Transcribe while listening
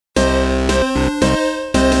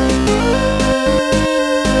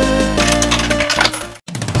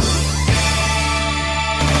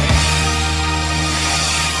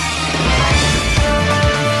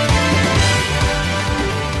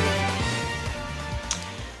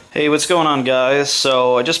Hey, what's going on, guys?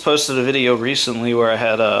 So I just posted a video recently where I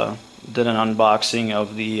had did an unboxing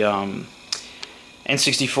of the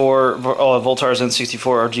N64 Voultar's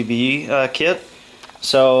N64 RGB kit.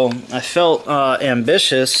 So I felt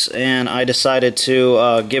ambitious, and I decided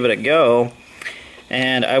to give it a go,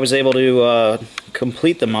 and I was able to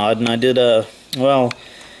complete the mod, and I did a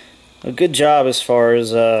good job as far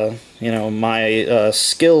as my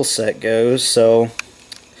skill set goes. So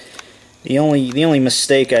the only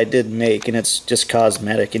mistake I did make, and it's just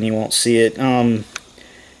cosmetic and you won't see it,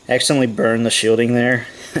 accidentally burned the shielding there.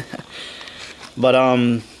 But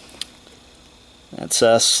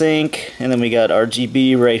that's sync, and then we got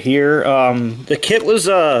RGB right here. The kit was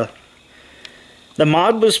the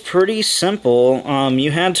mod was pretty simple.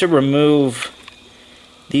 You had to remove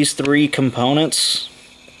these three components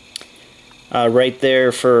right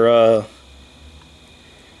there for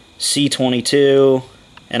C22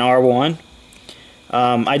 and R1.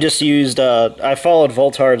 I just used, I followed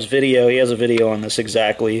Voultar's video. He has a video on this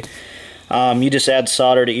exactly. You just add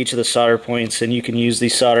solder to each of the solder points, and you can use the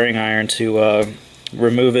soldering iron to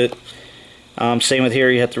remove it. Same with here,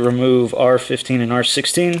 you have to remove R15 and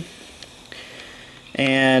R16.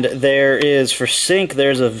 And there is, for sync,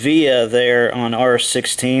 there's a via there on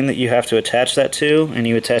R16 that you have to attach that to, and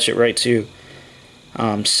you attach it right to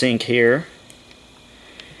sync here.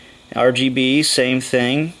 RGB, same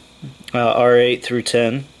thing, R8 through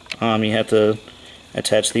 10. You have to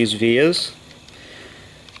attach these vias.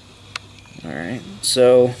 Alright,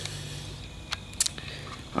 so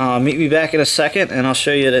meet me back in a second and I'll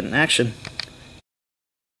show you it in action.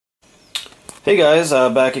 Hey guys,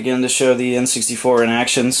 back again to show the N64 in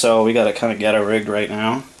action. So we got it kind of ghetto rigged right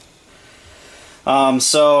now.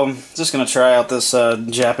 So just gonna try out this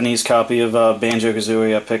Japanese copy of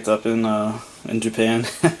Banjo-Kazooie I picked up in Japan.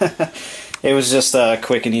 It was just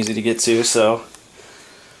quick and easy to get to, so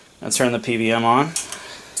I'll turn the PVM on.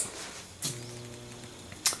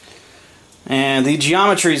 And the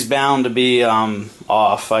geometry is bound to be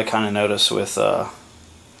off. I kind of notice with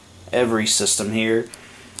every system here.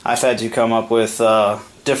 I've had to come up with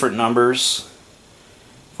different numbers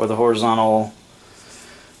for the horizontal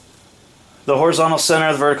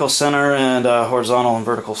center, the vertical center, and horizontal and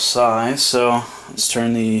vertical size. So let's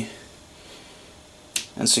turn the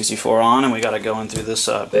N64 on, and we got it going through this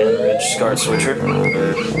band ridge SCART switcher.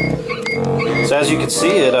 So as you can see,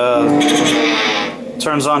 it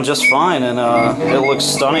turns on just fine, and it looks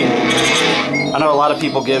stunning. I know a lot of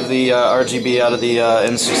people give the RGB out of the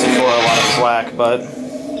N64 a lot of flack, but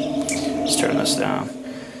let's turn this down.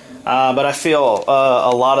 But I feel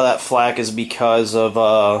a lot of that flack is because of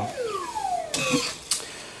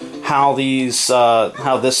how this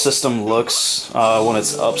system looks when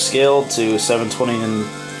it's upscaled to 720 and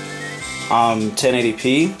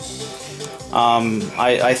 1080p.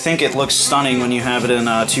 I think it looks stunning when you have it in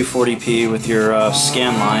 240p with your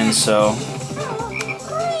scan lines. So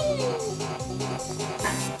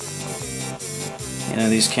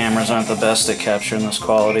these cameras aren't the best at capturing this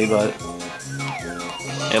quality, but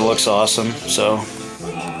it looks awesome. So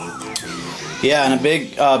yeah, and a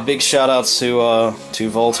big shout outs to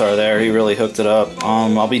Voultar there. He really hooked it up.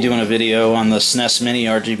 I'll be doing a video on the SNES Mini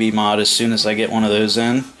RGB mod as soon as I get one of those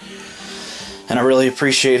in, and I really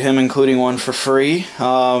appreciate him including one for free.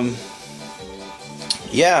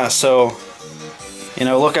 Yeah, so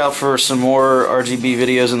look out for some more RGB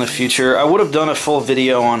videos in the future. I would have done a full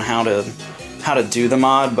video on how to do the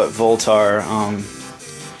mod, but Voultar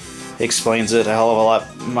explains it a hell of a lot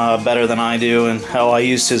better than I do, and how I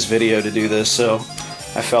used his video to do this, so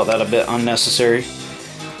I felt that a bit unnecessary.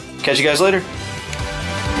 Catch you guys later.